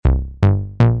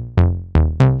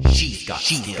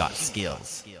got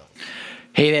skills.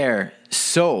 Hey there.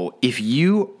 So, if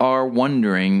you are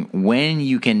wondering when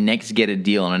you can next get a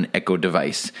deal on an Echo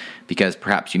device, because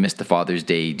perhaps you missed the Father's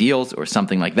Day deals or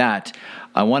something like that,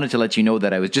 I wanted to let you know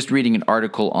that I was just reading an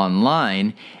article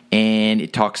online and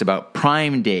it talks about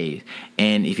Prime Day.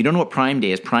 And if you don't know what Prime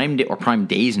Day is, Prime Day or Prime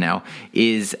Days now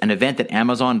is an event that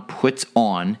Amazon puts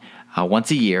on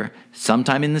once a year,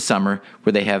 sometime in the summer,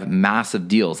 where they have massive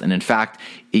deals. And in fact,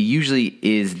 it usually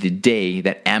is the day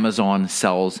that Amazon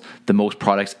sells the most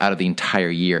products out of the entire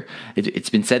year. It's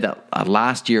been said that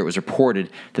last year it was reported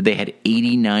that they had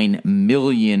 89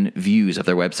 million views of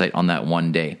their website on that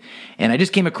one day. And I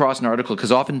just came across an article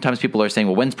because oftentimes people are saying,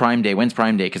 well, when's Prime Day? When's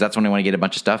Prime Day? Because that's when I want to get a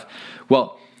bunch of stuff.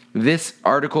 Well, this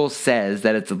article says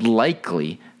that it's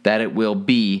likely that it will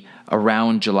be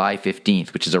around July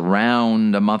 15th, which is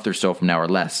around a month or so from now or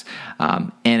less.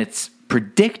 And it's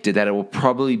predicted that it will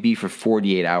probably be for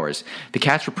 48 hours. The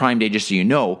catch for Prime Day, just so you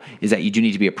know, is that you do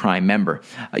need to be a Prime member.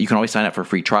 You can always sign up for a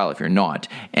free trial if you're not.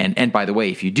 And by the way,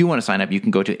 if you do want to sign up, you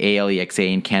can go to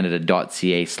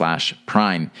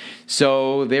alexaincanada.ca/prime.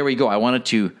 So there we go. I wanted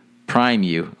to prime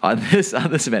you on this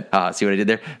event. See what I did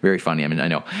there? Very funny. I mean, I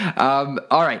know.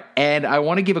 All right. And I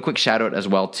want to give a quick shout out as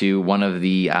well to one of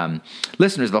the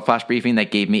listeners of the Flash Briefing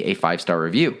that gave me a 5-star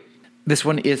review. This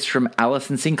one is from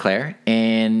Allison Sinclair,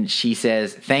 and she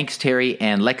says, "Thanks, Terry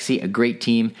and Lexi, a great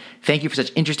team. Thank you for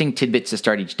such interesting tidbits to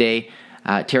start each day.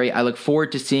 Terry, I look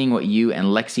forward to seeing what you and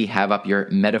Lexi have up your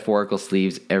metaphorical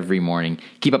sleeves every morning.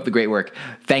 Keep up the great work."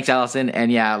 Thanks, Allison.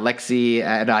 And yeah, Lexi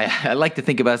and I like to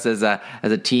think of us as a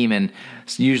team, and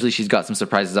usually she's got some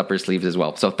surprises up her sleeves as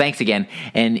well. So thanks again.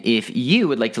 And if you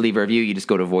would like to leave a review, you just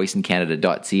go to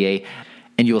voiceincanada.ca.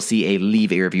 and you will see a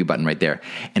leave a review button right there.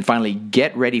 And finally,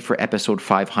 get ready for episode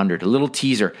 500. A little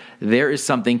teaser. There is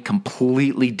something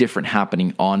completely different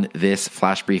happening on this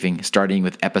Flash Briefing, starting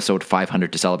with episode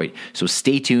 500 to celebrate. So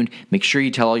stay tuned. Make sure you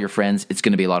tell all your friends. It's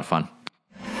going to be a lot of fun.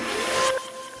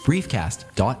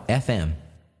 Briefcast.fm